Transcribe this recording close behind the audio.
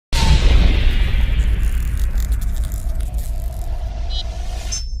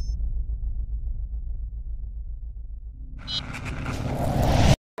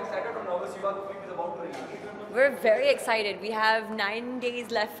very excited. We have 9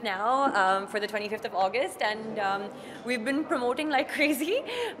 days left now for the 25th of August, and we've been promoting like crazy.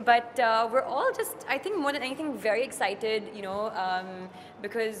 But we're all just, I think, more than anything, very excited.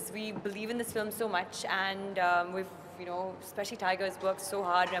 Because we believe in this film so much, and we've, especially Tiger has worked so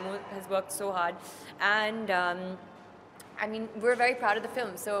hard. Remo has worked so hard, and I mean, we're very proud of the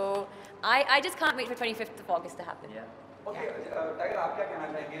film. So I just can't wait for 25th of August to happen. Yeah. Okay tiger, आप क्या कहना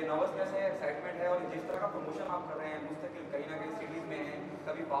चाहेंगे? Nervousness है, excitement है, और जिस तरह का प्रमोशन आप कर रहे हैं, मुस्तकिल कहीं ना कहीं सिटीज में हैं,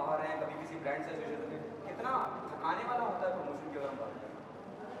 कभी बाहर हैं, कभी किसी ब्रांड से एसोसिएटेड हैं, कितना आने वाला होता है प्रमोशन की अगर हम बात करें?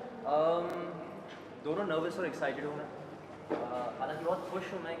 दोनों नर्वस और एक्साइटेड हूँ मैं। हालांकि बहुत खुश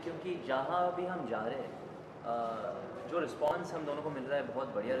हूँ मैं, क्योंकि जहाँ भी हम जा रहे हैं, जो रिस्पांस हम दोनों को मिल रहा है, बहुत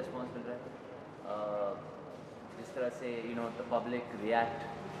बढ़िया रिस्पांस मिल रहा है। जिस तरह से the public react,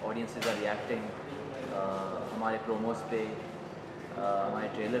 audiences are reacting हमारे प्रोमोस पे, हमारे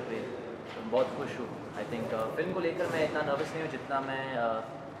ट्रेलर पे, तो बहुत खुश हूँ। आई थिंक फिल्म को लेकर मैं इतना नर्वस नहीं हूँ जितना मैं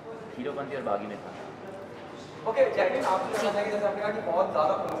हीरोपंती और बागी में था। ओके जैकलिन, आपसे जानना चाहेंगे, जैसे आपने कहा कि बहुत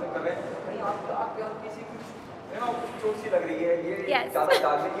ज़्यादा प्रमोशन कर रहे हैं, कहीं आपके किसी कुछ चोट सी लग रही है, ये ज़्यादा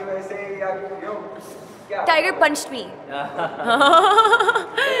डालने की वजह से, या क्या? Tiger punched me.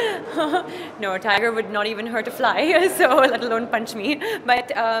 No, Tiger would not even hurt a fly, so let alone punch me. But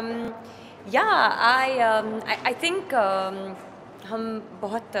yeah, I think हम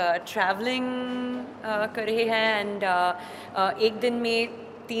बहुत traveling कर रहे हैं, and एक दिन में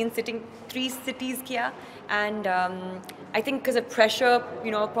 3 cities किया, and I think because of pressure,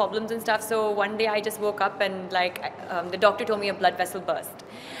 problems and stuff. So one day I just woke up and the doctor told me a blood vessel burst,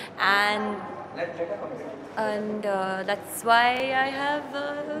 and that's why I have a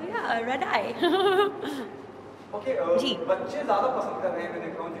red eye. Okay बच्चे ज़्यादा पसंद कर रहे हैं, मैं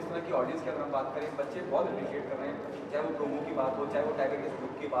देख रहा हूँ जिस तरह की ऑडियंस की अगर हम बात करें, बच्चे बहुत अप्रिशिएट कर रहे हैं, चाहे वो प्रोमो की बात हो, चाहे वो टाइगर के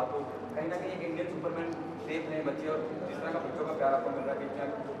लुक की बात हो, कहीं ना कहीं एक इंडियन सुपरमैन देख रहे हैं बच्चे, और जिस तरह का बच्चों का प्यार आपको मिल रहा है, कि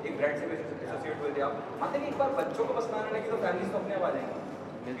एक ब्रांड से भी एसोसिएट हुए थे आप, मानते हैं कि एक बार बच्चों को पसंद आने लगी तो फैमिलीज तो अपने आप आ जाएंगी।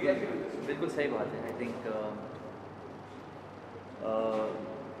 बिल्कुल सही बात है। आई थिंक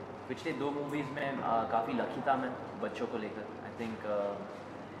पिछले 2 मूवीज़ में काफ़ी लकी था मैं बच्चों को लेकर। आई थिंक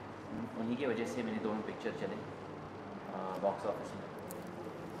उन्हीं की वजह से मेरी दोनों पिक्चर चले बॉक्स ऑफिस में।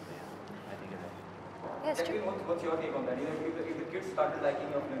 I think you're right. Yes, true. What's your take on that? If the kids started liking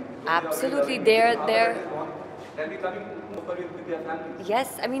your film, absolutely, they're they'll be coming over with their families. Yes,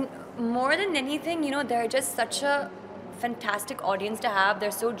 I mean, more than anything, they're just such a fantastic audience to have.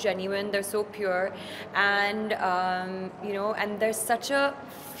 They're so genuine, they're so pure, and and they're such a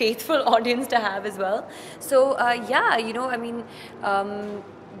faithful audience to have as well. So yeah, I mean,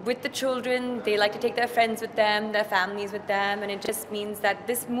 with the children, they like to take their friends with them, their families with them, and it just means that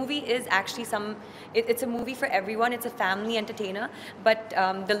this movie is actually it's a movie for everyone. It's a family entertainer, but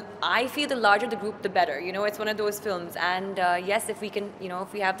I feel the larger the group, the better. It's one of those films, and yes, if we can,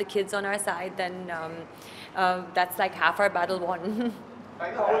 if we have the kids on our side, then that's like half our battle won.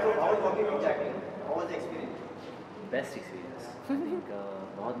 How was working with Jecqueline? How was the experience? Best experience. I think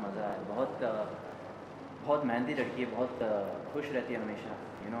बहुत मज़ा आया, बहुत मेहनती लड़की है, बहुत खुश रहती है हमेशा।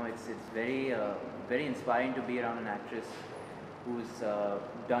 It's very inspiring to be around an actress who's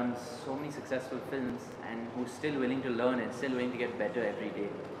done so many successful films and who's still willing to learn and still willing to get better every day.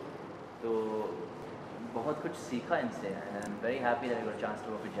 तो बहुत कुछ सीखा इनसे, and I'm very happy that I got a chance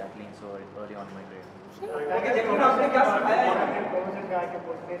to work with Jecqueline so early on in my career.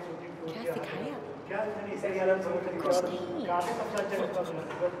 क्या सिखाया?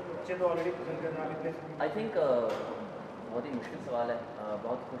 I think बहुत ही मुश्किल सवाल है।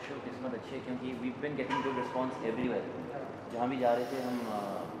 बहुत खुश हूँ, किस्मत अच्छी है, क्योंकि we've been getting good response everywhere. जहाँ भी जा रहे थे हम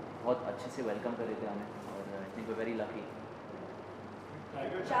बहुत अच्छे से वेलकम कर रहे थे हमें, और I think we're very lucky.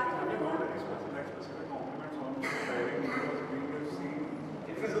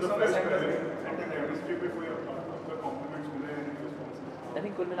 I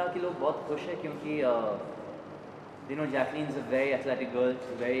think कुल मिला के लोग बहुत खुश हैं, क्योंकि Jacqueline is a very athletic girl,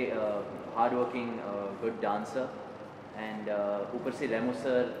 very hardworking, good dancer. And ऊपर से Remo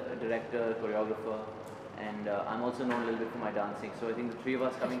sir, director, choreographer, and I'm also known a little bit for my dancing. So I think the 3 of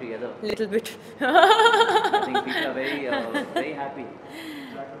us coming together. Little bit. I think people are very happy.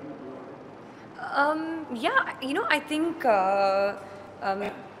 Yeah, I think a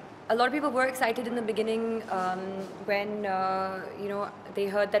lot of people were excited in the beginning when they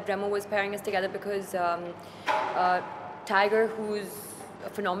heard that Remo was pairing us together, because Tiger, who's a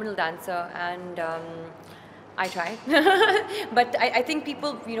phenomenal dancer, and I try, but I think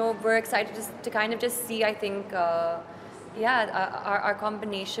people were excited to kind of just see, I think our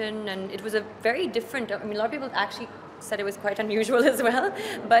combination, and it was a very different, I mean, a lot of people actually said it was quite unusual as well,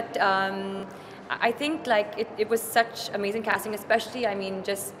 but I think like it was such amazing casting, especially I mean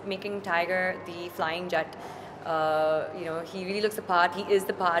just making Tiger the flying jet. You know, he really looks the part. He is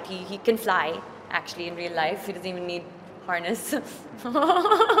the part. He can fly actually in real life. He doesn't even need harness.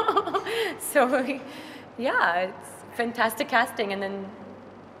 So yeah, it's fantastic casting. And then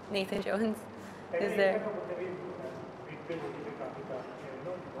Nathan Jones is there.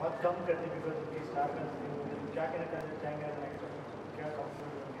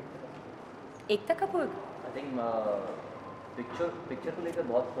 Ekta Kapoor I think picture को लेकर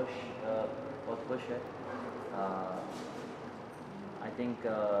बहुत खुश है. I think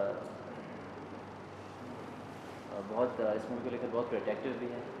बहुत इस movie को लेकर बहुत प्रोटेक्टिव भी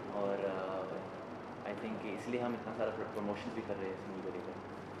है और आई थिंक इसलिए हम इतना सारा प्रमोशन भी कर रहे हैं इस मूवी को लेकर.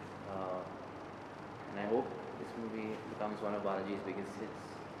 And I hope this movie becomes one of Balaji's biggest hits.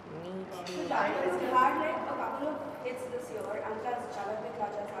 It's had like a couple of hits this year, and plus Jhalak Mein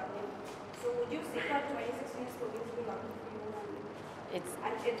Raja is happening. So would you say that 2016 is going to be lucky for you?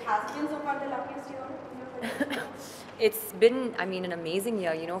 And it has been so far the luckiest year in your career? It's been, I mean, an amazing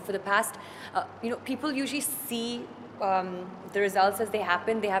year. You know, for the past, you know, people usually see the results as they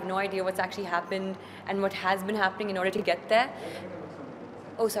happen. They have no idea what's actually happened and what has been happening in order to get there.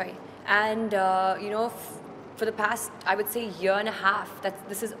 Oh, sorry. And you know, for the past, I would say, year and a half,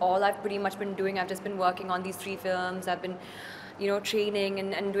 this is all I've pretty much been doing. I've just been working on these 3 films. I've been, you know, training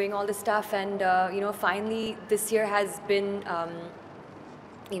and doing all this stuff. And, you know, finally, this year has been,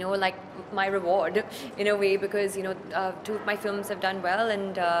 you know, like my reward in a way because, you know, 2 of my films have done well.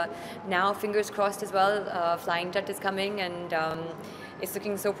 And now, fingers crossed as well, Flying Jatt is coming. And it's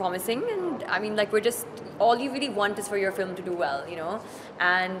looking so promising. And, I mean, like, we're just, all you really want is for your film to do well, you know.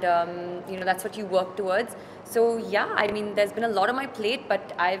 And, you know, that's what you work towards. So yeah, I mean, there's been a lot on my plate,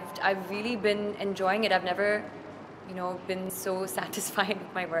 but I've really been enjoying it. I've never, you know, been so satisfied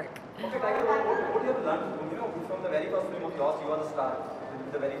with my work. Okay, Tiger, what you have learned, you know, from the very first film of yours, you are the star,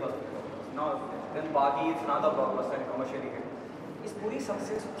 the very first film. Now, then Bagi, it's another blockbuster and commercially hit. इस पूरी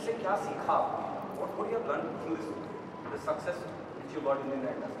success से क्या सीखा? What you have learned through this success which you got in the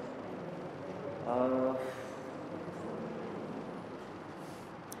industry?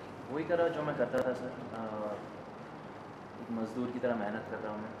 वही करा जो मैं करता था सर. एक मज़दूर की तरह मेहनत कर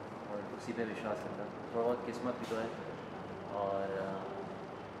रहा हूँ मैं और उसी पे विश्वास करता हूँ. थोड़ा बहुत किस्मत भी तो है और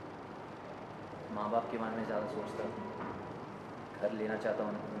माँ बाप के बारे में ज़्यादा सोचता हूँ. घर लेना चाहता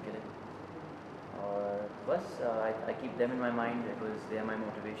हूँ उनके लिए और बस I keep them in my mind. It was they are my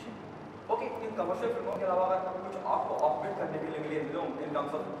motivation. Okay, in commercial फिल्मों के अलावा अगर कुछ आपको ऑफबिट करने के लिए मिले, इन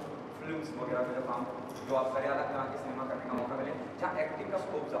टर्म्स ऑफ फिल्म्स वगैरह का जो काम जो आप करें, अलग तरह के सिनेमा करने का मौका मिले जहाँ एक्टिंग का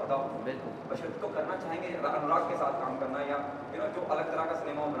स्कोप ज़्यादा हो, बिल्कुल बशर्ते तो करना चाहेंगे अनुराग के साथ काम करना या जो अलग तरह का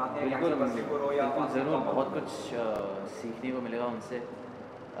सिनेमा बनाते हैं, बिल्कुल या ज़रूर बहुत कुछ सीखने को मिलेगा उनसे.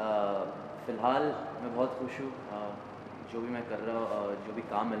 फ़िलहाल मैं बहुत खुश हूँ जो भी मैं कर रहा हूँ, जो भी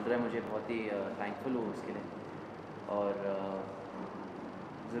काम मिल रहा है मुझे, बहुत ही थैंकफुल हूँ उसके लिए और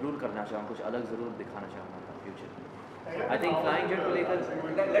ज़रूर करना चाहूँ, कुछ अलग ज़रूर दिखाना चाहूँगा future. I think Flying Jatt को लेकर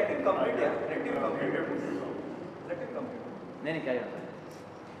let him complete, yeah, let him complete. नहीं क्या करना है.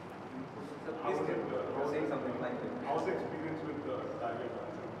 Please say something like that. How's the experience with Tiger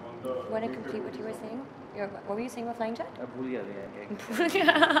on the? Want to complete what you were saying? What were you saying about Flying Jatt? भूल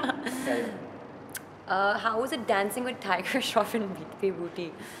गया. How was it dancing with Tiger, Shroff and Booty?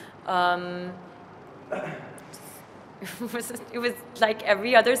 It was like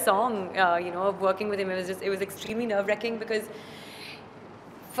every other song, you know, of working with him. It was extremely nerve-wracking because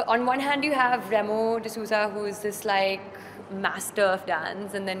on one hand you have Remo D'Souza, who is this like master of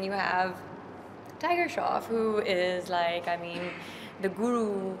dance, and then you have Tiger Shroff, who is like, I mean, the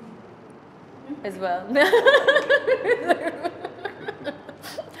guru as well.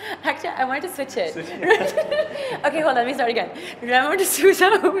 Actually, I wanted to switch it. Okay, hold on, let me start again. Remo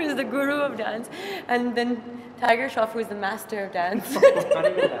D'Souza, who is the guru of dance, and then Tiger Shroff, who is the master of dance.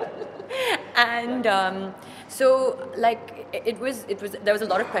 And so, like, there was a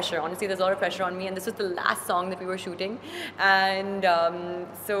lot of pressure. Honestly, there's a lot of pressure on me, and this was the last song that we were shooting, and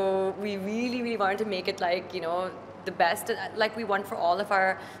so we really wanted to make it like, you know, the best, like we want for all of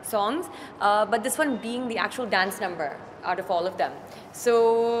our songs, but this one being the actual dance number out of all of them.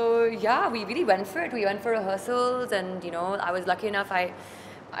 So yeah, we really went for it. We went for rehearsals, and you know, I was lucky enough. I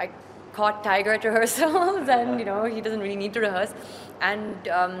caught Tiger at rehearsals, and you know, he doesn't really need to rehearse. And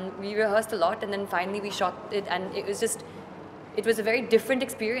we rehearsed a lot, and then finally we shot it, and it was a very different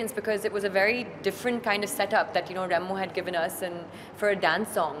experience because it was a very different kind of setup that, you know, Remo had given us and for a dance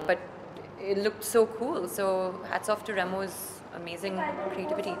song, but it looked so cool. So hats off to Remo's amazing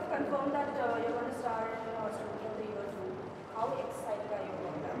creativity. Confirm that you're going to star in Australia of the year too. How excited are you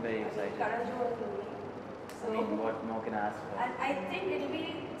about that? very excited. So, I mean, what more can I ask for? and I think it'll be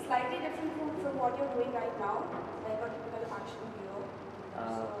slightly different from what you're doing right now, like a typical action hero.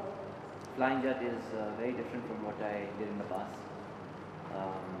 Flying Jatt is very different from what I did in the past.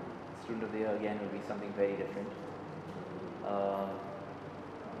 Student of the Year again will be something very different.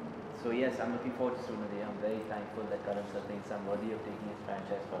 So yes, I'm looking forward to Student of the Year. I'm very thankful that Karan sir thinks I'm worthy of taking his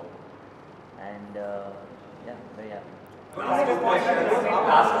franchise forward. And yeah, very happy.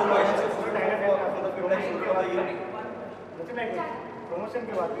 Promotion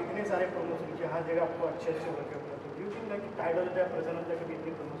के बाद भी इतने सारे promotion के हर जगह आपको अच्छे अच्छे वर्क उपलब्ध do you think like tidal या प्रेजेंट या कभी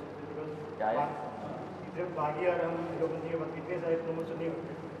इतने प्रमोशन बिकॉज जब बागी और हम लोगों के बाद इतने सारे प्रमोशन नहीं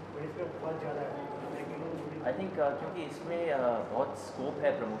होते तो इसका बहुत ज़्यादा है आई थिंक क्योंकि इसमें बहुत स्कोप है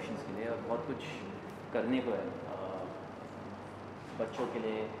प्रमोशंस के लिए और बहुत कुछ करने को है बच्चों के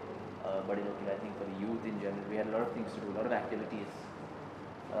लिए बड़े लोग के लिए I think for youth in general we have lot of things to do lot of activities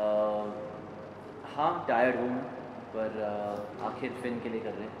हाँ टायर्ड हूँ पर आखिर फिल्म के लिए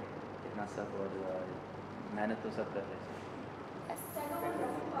कर रहे हैं इतना सब और मेहनत तो सब कर रहे हैं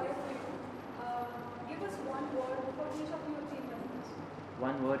Give us one word for each of your team members.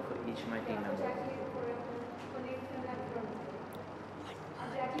 One word for each of my team members. Jacqueline for Nathan and for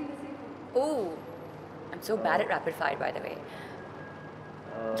Jacqueline the same. Oh, I'm so bad at rapid fire, by the way.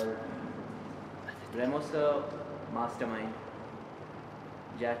 Remo sir, mastermind.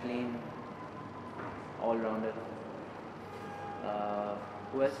 Jecqueline, all-rounder.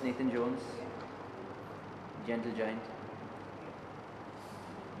 Who else? Nathan Jones, gentle giant.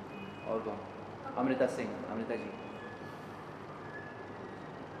 All gone. Amrita Singh, Amrita ji.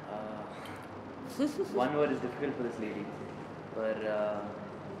 One word is difficult for this lady, but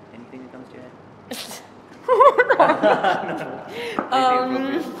anything that comes to your head?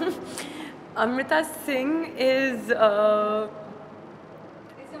 Amrita Singh is Is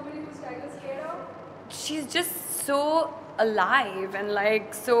somebody who's kind of scared of? she's just so alive and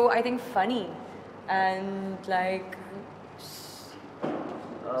like so I think funny and like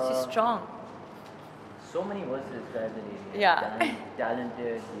she's strong. So many words to describe the lady. Yeah.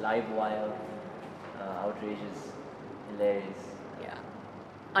 Talented, live wire, outrageous, hilarious. Yeah.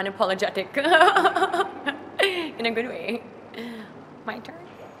 Unapologetic. In a good way. My turn.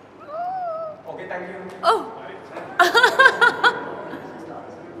 Okay, thank you. Oh.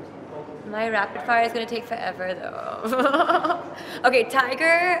 My rapid fire is going to take forever though. Okay,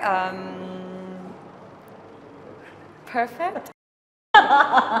 Tiger, perfect.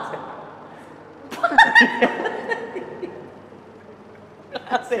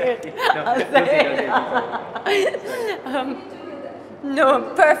 I'll say it. I'll say it. No,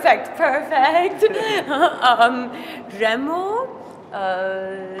 perfect. Remo,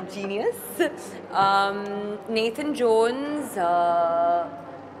 genius. Nathan Jones,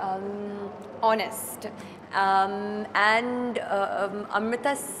 honest. And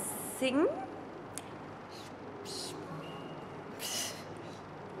Amrita Singh.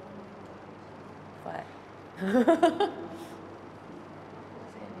 What?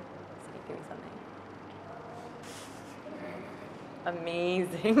 Give me something.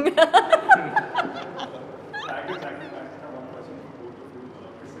 Amazing. I have one question for both of you.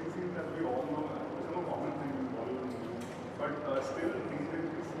 Kissing scenes, as we all know, is no common thing in Bollywood movies. But still, these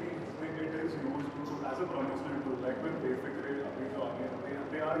days, it is used as a promotional tool. Like with Basic Ray,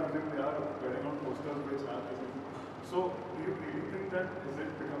 they are getting on posters which have kissing scenes. So, do you really think that is it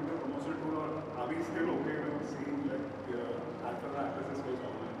becoming a promotional tool, or are we still okay with seeing like actors and actresses kiss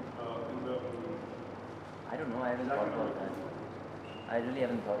online in the movie? I don't know. I haven't thought about that. I really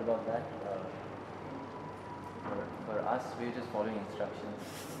haven't thought about that. For us, we're just following instructions,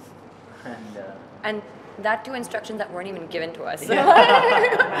 And that too instructions that weren't even given to us. Right,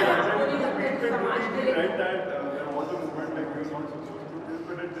 that there was a movement like we were not supposed to do this,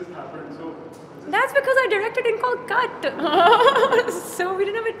 but it just happened. So That's because our director didn't call cut. So we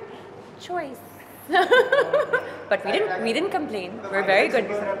didn't have a choice. But we didn't complain. We're very good.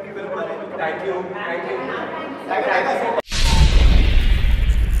 Thank you.